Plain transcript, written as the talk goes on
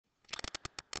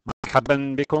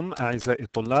مرحبا بكم أعزائي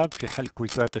الطلاب في حل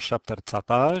كويزات الشابتر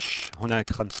 19.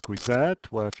 هناك 5 كويزات،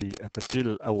 وفي التسجيل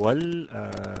الأول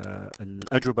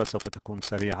الأجوبة سوف تكون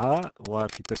سريعة،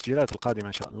 وفي التسجيلات القادمة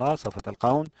إن شاء الله سوف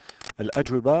تلقون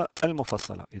الأجوبة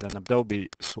المفصلة. إذا نبدأ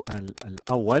بالسؤال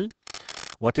الأول.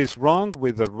 What is wrong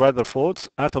with the Rutherford's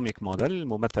atomic model؟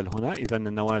 الممثل هنا إذا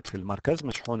النواة في المركز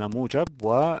مشحونة موجب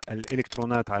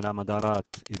والإلكترونات على مدارات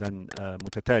إذا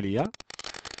متتالية.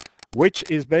 Which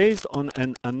is based on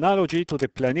an analogy to the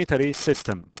planetary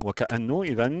system، وكأنه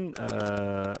إذا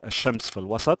الشمس في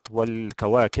الوسط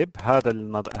والكواكب. هذا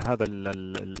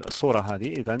الصورة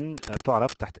هذه إذا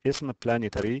تعرف تحت اسم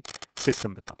planetary system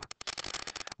بالطبع.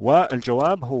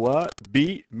 والجواب هو B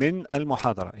من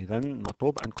المحاضرة. إذا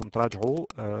مطلوب أنكم تراجعوا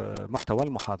محتوى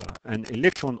المحاضرة. An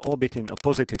electron orbiting a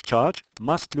positive charge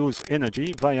must lose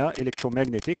energy via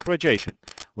electromagnetic radiation.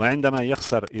 وعندما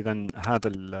يخسر إذا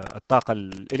هذا الطاقة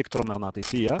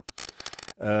الإلكترومغناطيسية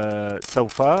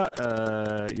سوف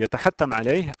يتحتم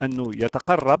عليه أنه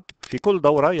يتقرب في كل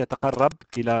دورة، يتقرب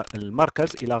إلى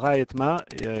المركز إلى غاية ما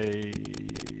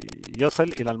يصل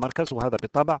إلى المركز، وهذا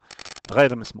بالطبع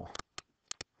غير مسموح.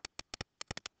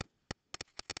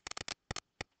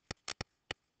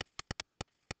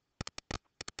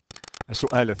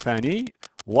 السؤال الثاني.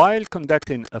 While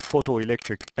conducting a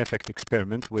photoelectric effect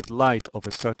experiment with light of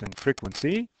a certain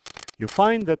frequency, you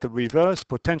find that the reverse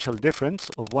potential difference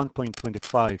of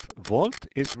 1.25 volt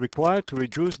is required to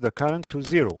reduce the current to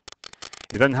zero.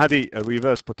 إذن هذه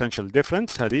reverse potential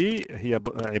difference هذه هي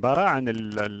عبارة عن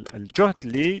الجهد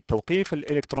لتوقيف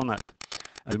الإلكترونات.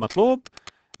 المطلوب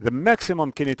the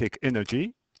maximum kinetic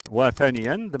energy،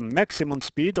 وثانيا the maximum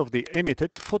speed of the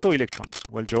emitted photoelectrons.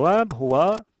 والجواب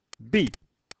هو B.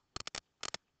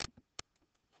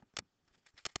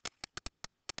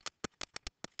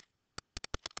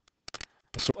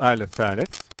 السؤال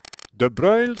الثالث. The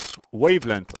Broyle's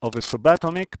wavelength of a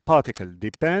subatomic particle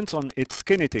depends on its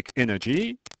kinetic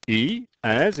energy E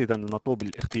as، إذا المطلوب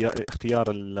اختيار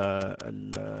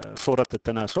صورة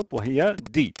التناسب، وهي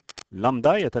D.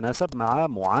 لامدا يتناسب مع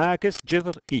معاكس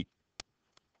جذر E.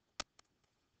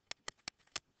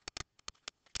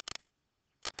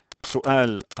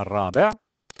 السؤال الرابع.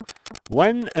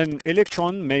 When an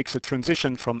electron makes a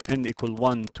transition from n equal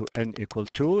 1 to n equal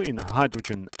 2 in a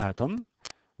hydrogen atom,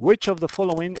 which of the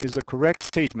following is the correct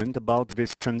statement about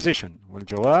this transition؟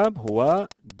 والجواب هو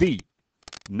D.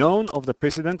 None of the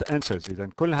precedent answers. إذا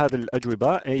كل هذه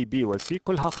الأجوبة A, B و C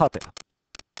كلها خاطئة.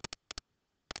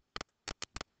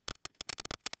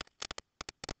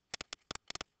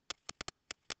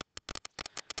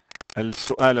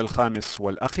 السؤال الخامس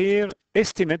والأخير.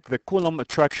 Estimate the Coulomb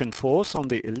attraction force on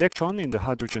the electron in the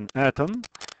hydrogen atom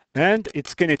and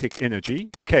its kinetic energy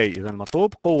K. إذا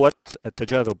المطلوب قوة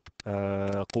التجاذب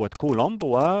قوة كولومب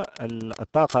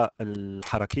والطاقة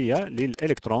الحركية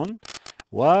للإلكترون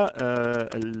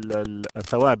والثوابت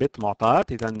معطاة.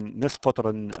 إذا نصف قطر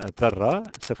الذرة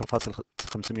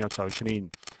 0.529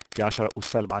 في 10 أس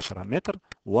سالب 10 متر،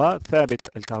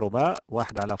 وثابت الكهرباء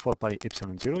 1 على 4 باي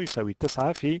إبسلون 0 يساوي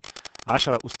 9 في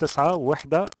 10 أس 9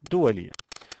 وحدة دولية.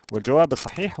 والجواب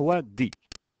الصحيح هو D.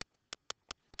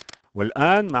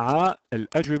 والآن مع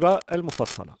الأجوبة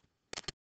المفصلة.